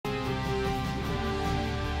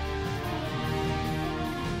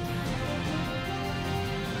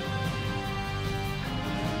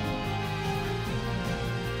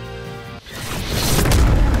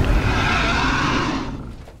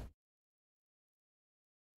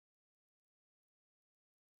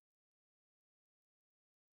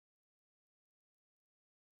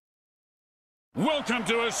Welcome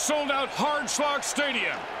to a sold-out hard-slog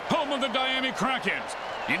stadium, home of the Diami Krakens.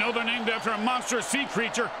 You know they're named after a monstrous sea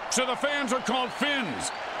creature, so the fans are called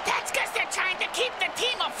Fins. That's because they're trying to keep the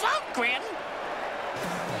team afloat, Grim.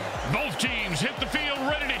 Both teams hit the field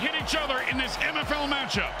ready to hit each other in this MFL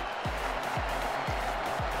matchup.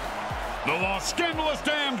 The Scandalous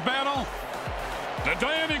Damned battle, the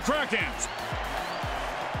Diami Krakens.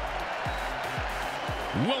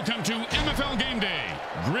 Welcome to MFL Game Day.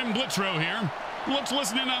 Grim Blitzrow here. Let's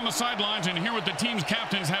listen in on the sidelines and hear what the team's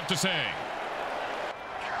captains have to say.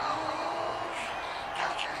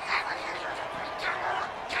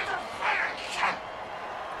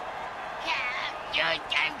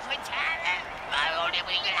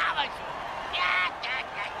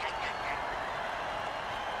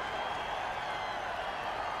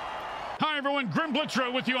 Hi everyone, Grim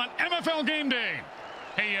Blitzrow with you on MFL Game Day.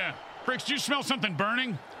 Hey, Bricks, do you smell something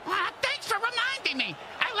burning? Thanks for reminding me.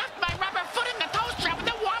 I left my rubber foot in the toaster oven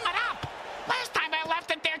to warm it up. Last time I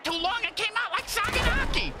left it there too long, it came out like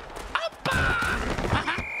Saganaki.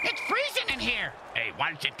 It's freezing in here. Hey, why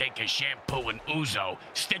don't you take a shampoo and ouzo,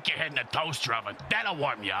 stick your head in the toaster oven. That'll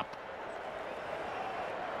warm you up.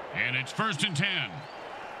 And it's 1st and 10.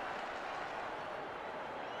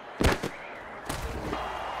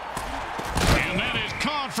 And that is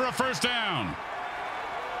caught for a first down.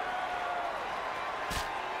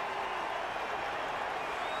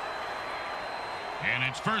 And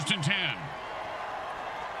it's 1st and 10.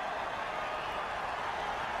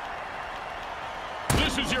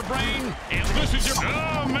 This is your brain, and this is your...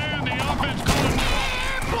 Oh, man, the offense calling...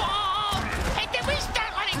 Ball! Hey, did we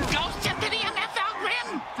start letting ghosts into the MFL,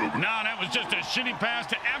 Grim? No, that was just a shitty pass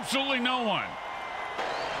to absolutely no one.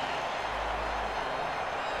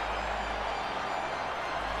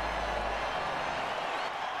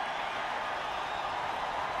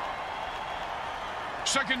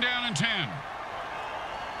 Second down and 10.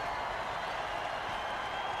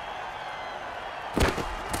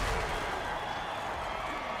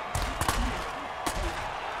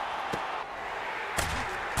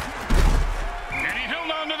 And he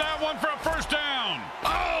held on to that one for a first down.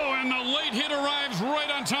 Oh, and the late hit arrives right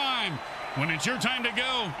on time. When it's your time to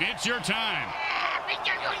go, it's your time.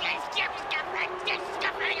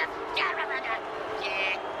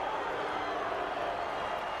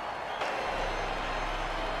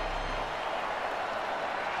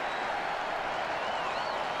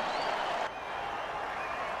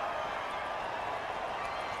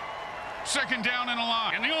 Second down and a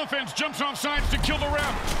lot. And the offense jumps off sides to kill the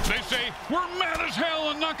ref. They say, we're mad as hell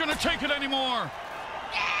and not going to take it anymore.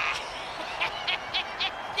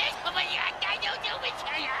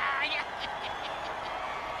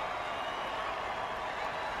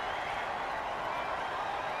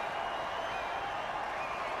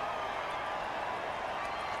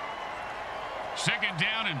 Second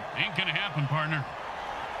down and ain't going to happen, partner.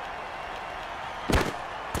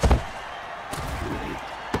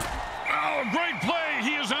 Oh, great play.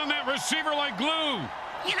 He is on that receiver like glue.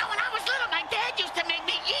 You know, when I was little, my dad used to make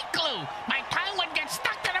me eat glue. My tongue would get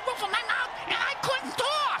stuck to the roof of my mouth, and I couldn't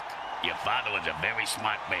talk. Your father was a very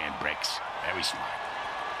smart man, Bricks. Very smart.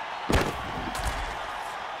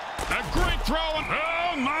 A great throw.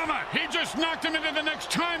 Oh, mama. He just knocked him into the next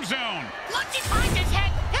time zone. Once he finds his head,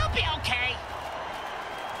 he'll be okay.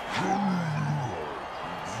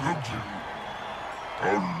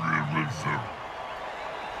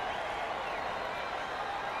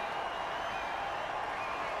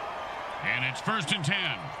 And it's 1st and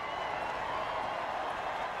 10.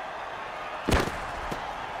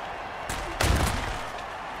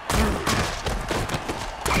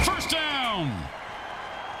 First down.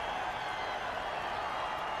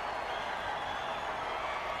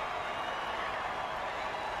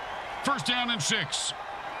 First down and 6.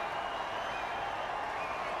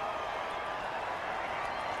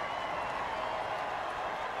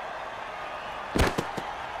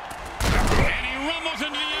 And he rumbles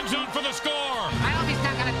into the end zone for the score. I hope he's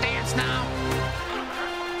not going to dance now.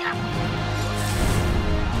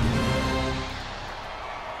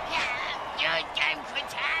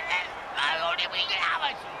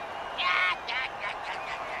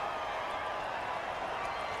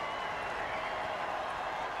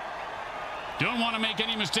 Don't want to make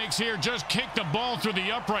any mistakes here. Just kick the ball through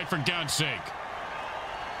the upright, for God's sake.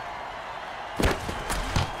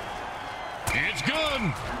 It's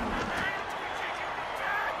good.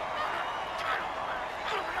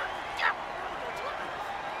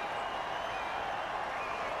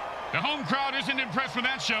 The home crowd isn't impressed with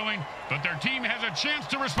that showing, but their team has a chance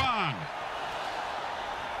to respond.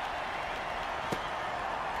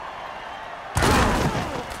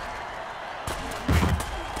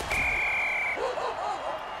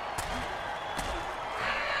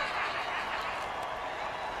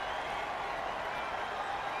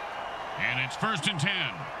 And it's 1st and 10.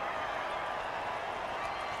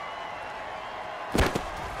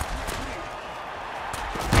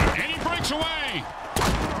 And he breaks away.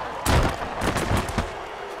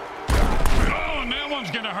 Oh, and that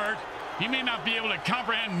one's going to hurt. He may not be able to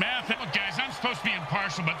comprehend math. Look, guys, I'm supposed to be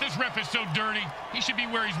impartial, but this ref is so dirty, he should be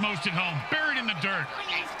where he's most at home, buried in the dirt.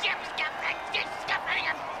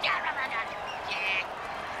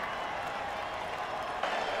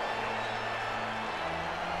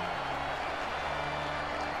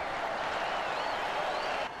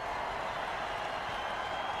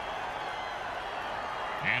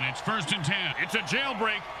 And it's 1st and 10. It's a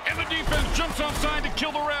jailbreak, and the defense jumps offside to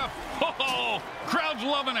kill the ref. Oh, crowd's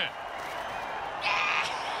loving it.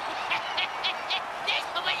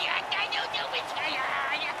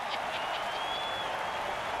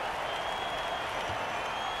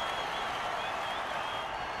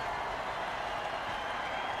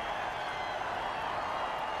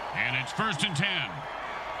 And it's 1st and 10.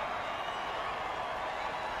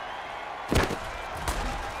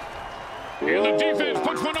 And the defense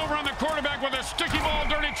puts one over on the quarterback with a sticky ball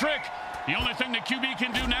dirty trick. The only thing the QB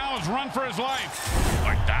can do now is run for his life.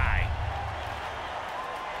 Or die.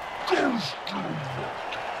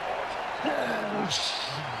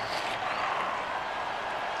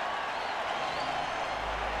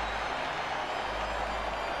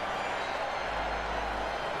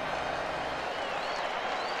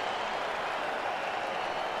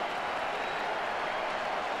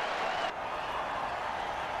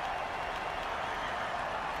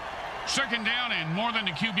 Second down and more than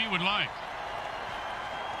the QB would like.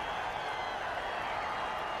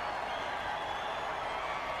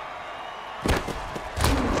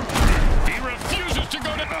 He refuses to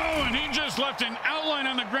go to... Oh, and he just left an outline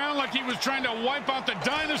on the ground like he was trying to wipe out the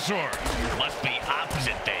dinosaurs. Must be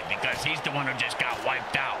opposite day because he's the one who just got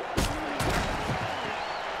wiped out.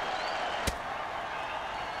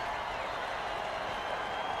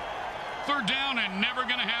 Third down and never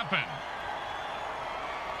going to happen.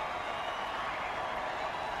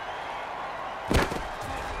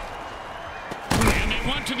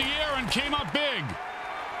 Went to the air and came up big.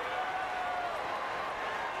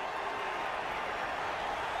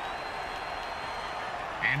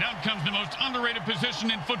 And out comes the most underrated position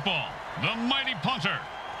in football, the mighty punter.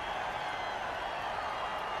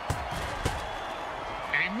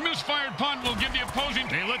 A misfired punt will give the opposing...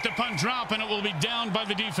 They let the punt drop and it will be down by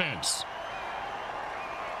the defense.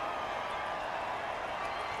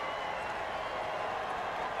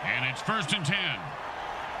 And it's 1st and 10.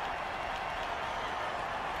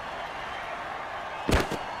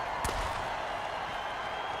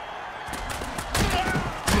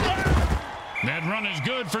 That run is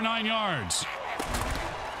good for 9 yards.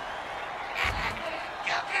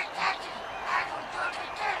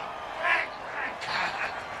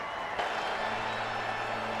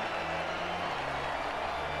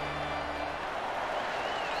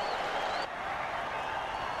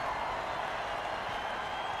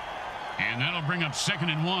 And that'll bring up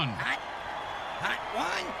 2nd and 1. Hot 1,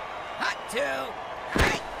 hot 2,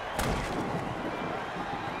 hot.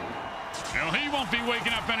 Well, he won't be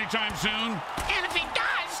waking up anytime soon. And if he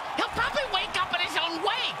does, he'll probably wake up in his own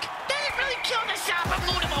wake. That'd really kill the sound of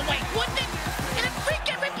mood him awake, wouldn't it? It'd freak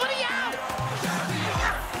everybody out.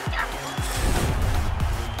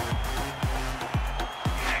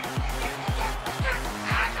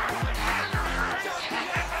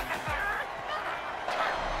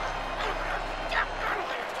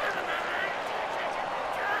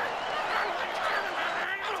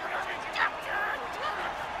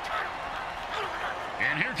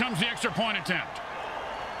 And here comes the extra point attempt.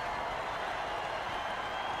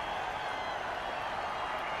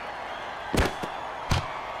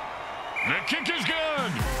 The kick is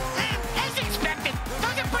good. As expected,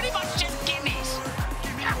 those are pretty much just gimmies.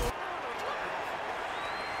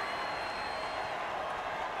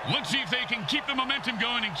 Let's see if they can keep the momentum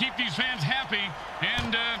going and keep these fans happy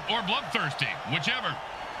and or bloodthirsty, whichever.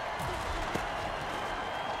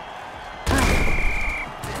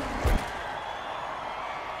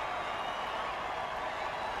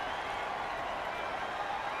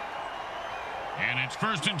 And it's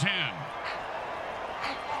 1st and 10.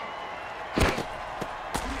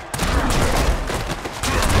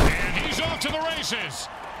 And he's off to the races.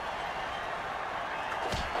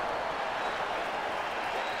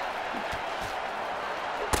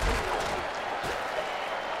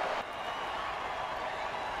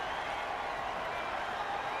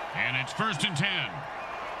 And it's 1st and 10.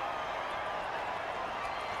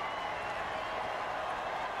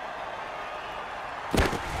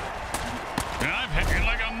 And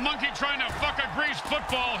like a monkey trying to fuck a greased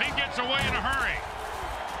football, he gets away in a hurry.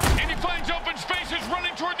 And he finds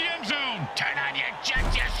turn on you,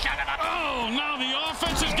 Judge, you son of a... Oh, now the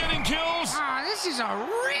offense is getting kills. Oh, this is a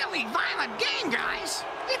really violent game, guys.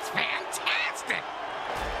 It's fantastic.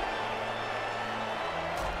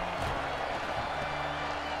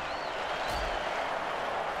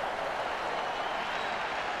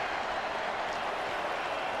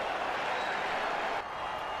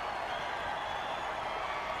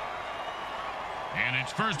 And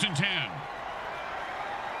it's 1st and 10.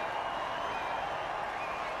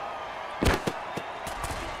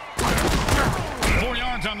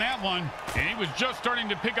 On that one, and he was just starting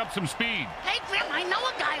to pick up some speed. Hey, Grim, I know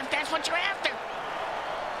a guy if that's what you're after.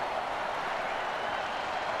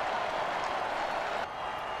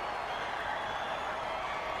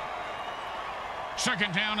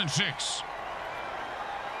 Second down and 6.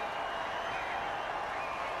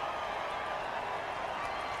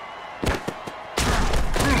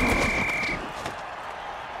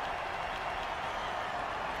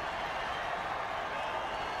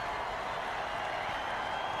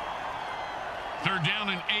 Third down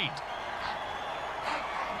and 8.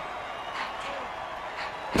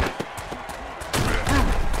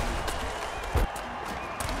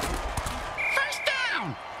 First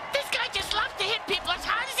down. This guy just loves to hit people as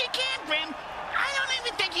hard as he can, Grim. I don't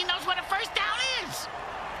even think he knows what a first down is.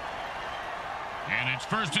 And it's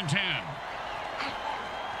 1st and 10.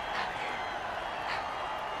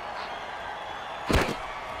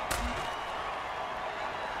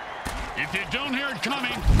 If you don't hear it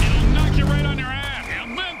coming, it'll knock you right on your ass.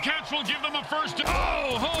 And then Cats will give them a first.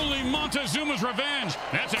 Oh, holy Montezuma's revenge.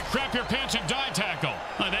 That's a crap your pants and die tackle.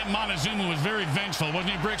 That Montezuma was very vengeful,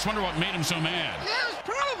 wasn't he, Bricks? Wonder what made him so mad. Yeah, it was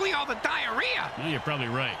probably all the diarrhea. Well, you're probably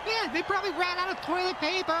right. Yeah, they probably ran out of toilet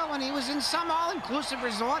paper when he was in some all-inclusive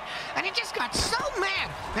resort, and he just got so mad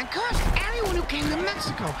and cursed everyone who came to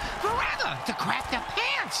Mexico forever to crap their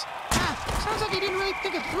pants. Sounds like he didn't really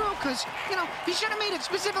think it through, because, you know, he should have made it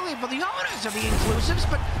specifically for the owners of the inclusives,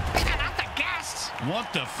 but not the guests.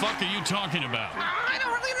 What the fuck are you talking about? I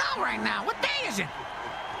don't really know right now. What day is it?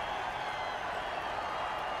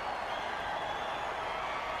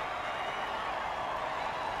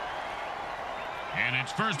 And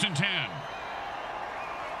it's 1st and 10.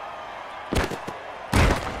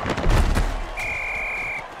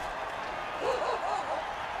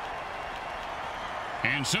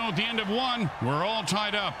 And so at the end of one, we're all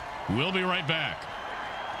tied up. We'll be right back.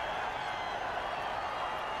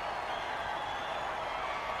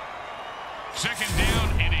 Second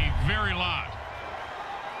down and a very lot.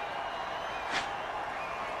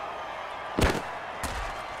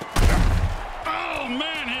 Oh,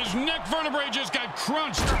 man, his neck vertebrae just got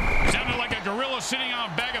crunched. Sounded like a gorilla sitting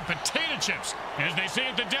on a bag of potato chips. As they say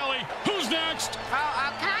at the deli, who's next?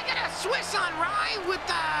 Can I get a Swiss on rye with,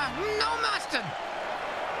 no mustard?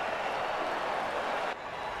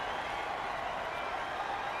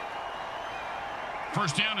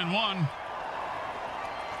 First down and 1.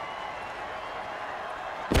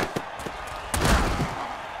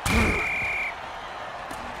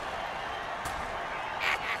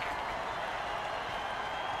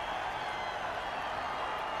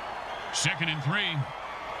 Second and 3.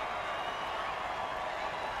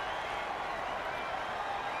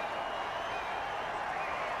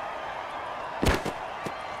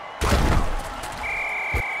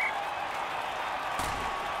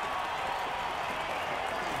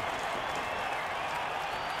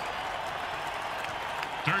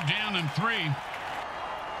 Third down and 3.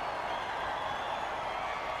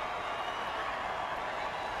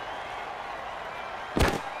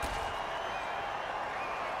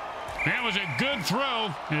 That was a good throw,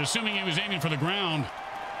 assuming he was aiming for the ground.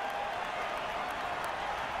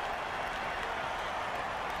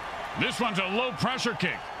 This one's a low-pressure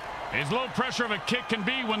kick. As low pressure of a kick can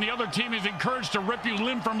be when the other team is encouraged to rip you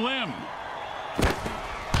limb from limb.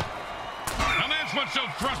 Now that's what's so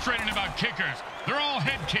frustrating about kickers. They're all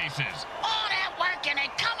head cases. All that work and they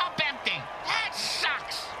come up empty. That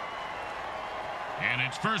sucks. And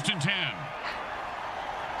it's 1st and 10.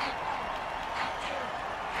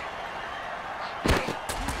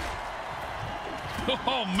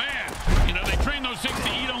 Oh, man. You know, they train those things to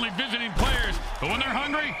eat only visiting players, but when they're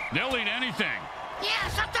hungry, they'll eat anything. Yeah,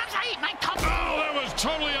 sometimes I eat my tongue. Oh, that was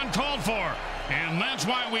totally uncalled for. And that's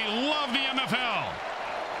why we love the MFL.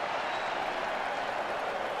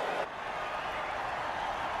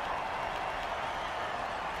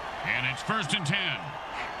 And it's 1st and 10.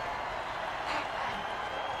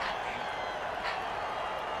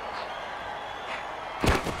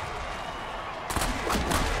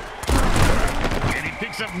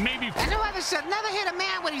 Picks up maybe. And whoever said never hit a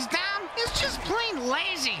man when he's down is just plain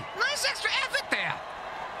lazy. Nice extra effort there.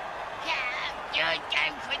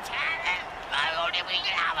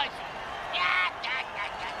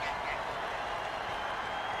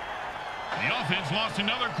 The offense lost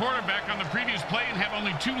another quarterback on the previous play and have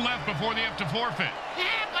only 2 left before they have to forfeit.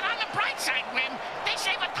 Yeah, but on the bright side, Grim, they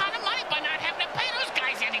save a ton of money by not having to pay those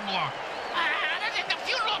guys anymore. Other than the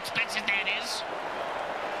funeral expenses, that is.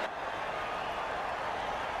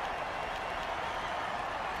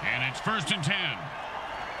 And it's 1st and 10.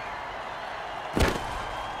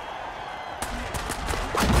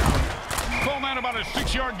 Pulled out about a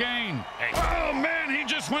 6-yard gain. Hey. Oh, man, he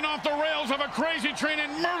just went off the rails of a crazy train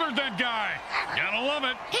and murdered that guy. Gotta love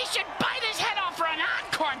it. He should bite his head off for an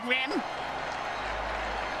encore, Grim.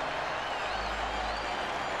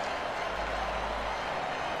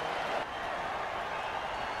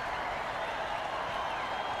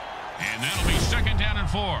 And that'll be 2nd down and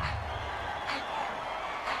 4.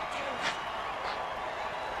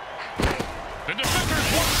 The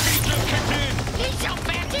defender's warp speed just kicked in. He's so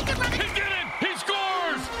fast he can run it. He did it! He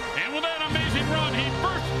scores! And with that amazing run, he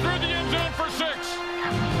burst through the end zone for 6.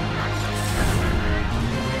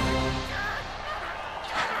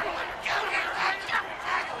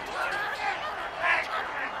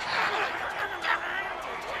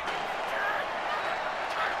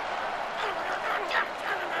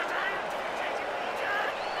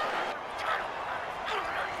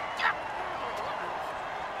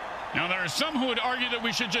 Now, there are some who would argue that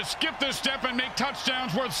we should just skip this step and make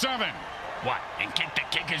touchdowns worth 7. What, and kick the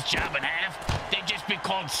kicker's job in half? They'd just be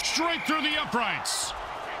called Straight through the uprights.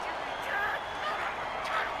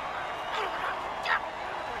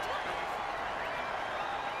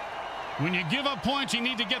 When you give up points, you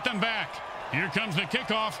need to get them back. Here comes the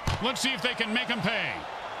kickoff. Let's see if they can make them pay.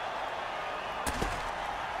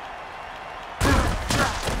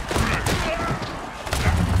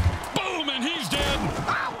 Boom, and he's dead.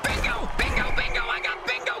 Oh, bingo! Bingo, bingo! I got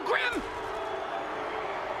bingo, Grim!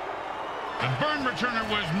 The burn returner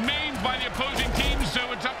was maimed by the opposing team,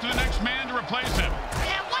 so it's up to the next man to replace him.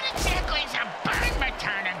 Yeah, what exactly is a burn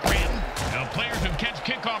returner, Grim? Now, players who catch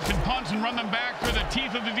kickoffs and punts and run them back through the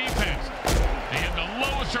teeth of the defense. They have the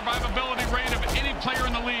lowest survivability rate of any player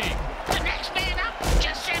in the league. The next man up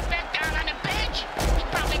just sat back down on the bench. He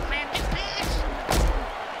probably grabbed his pants.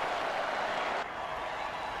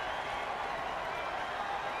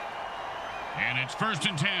 And it's 1st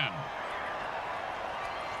and 10.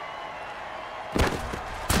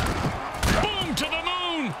 Boom to the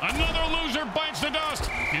moon! Another loser bites the dust.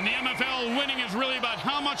 In the MFL, winning is really about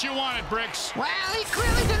how much you want it, Bricks. Well, he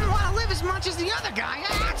clearly didn't want to live as much as the other guy.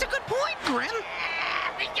 That's a good point, Grim.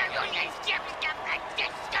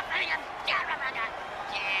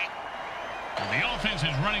 The offense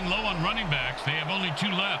is running low on running backs. They have only 2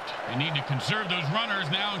 left. They need to conserve those runners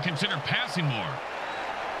now and consider passing more.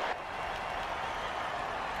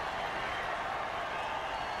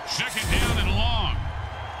 Second down and long.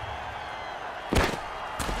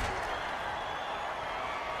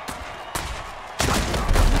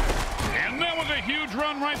 And that was a huge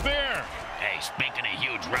run right there. Hey, speaking of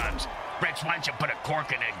huge runs, Bricks, why don't you put a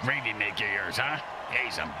cork in that gravy maker of yours, huh?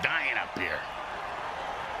 Jeez, I'm dying up here.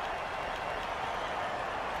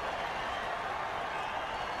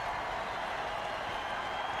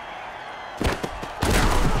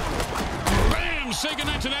 Bam! Say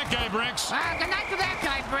goodnight to that guy, Bricks. Good night to that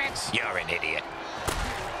guy, Bricks. You're an idiot.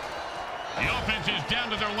 The offense is down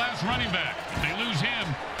to their last running back. If they lose him,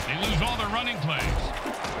 they lose all their running plays.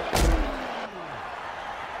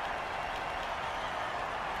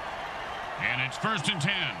 And it's 1st and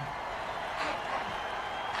 10.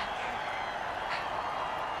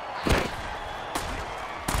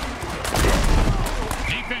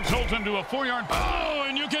 Defense holds him to a 4-yard. Oh,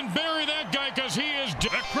 and you can bury that guy because he is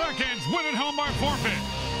dead. The Krakens win at home by forfeit.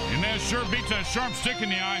 And that sure beats a sharp stick in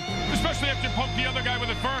the eye, especially after you poke the other guy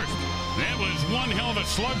with it first. That was one hell of a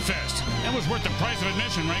slugfest. That was worth the price of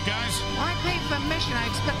admission, right, guys? Well, I paid for admission.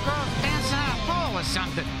 I expect girls dancing on a pole or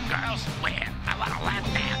something. Girls, where? I want a lap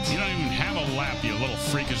dance. You don't even have a lap, you little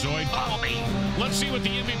freakazoid. Follow me. Let's see what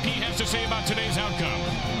the MVP has to say about today's outcome.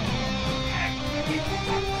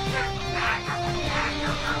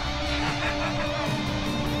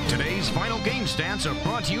 Today's final game stats are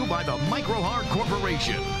brought to you by the Micro Hard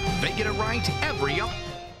Corporation. They get it right every up.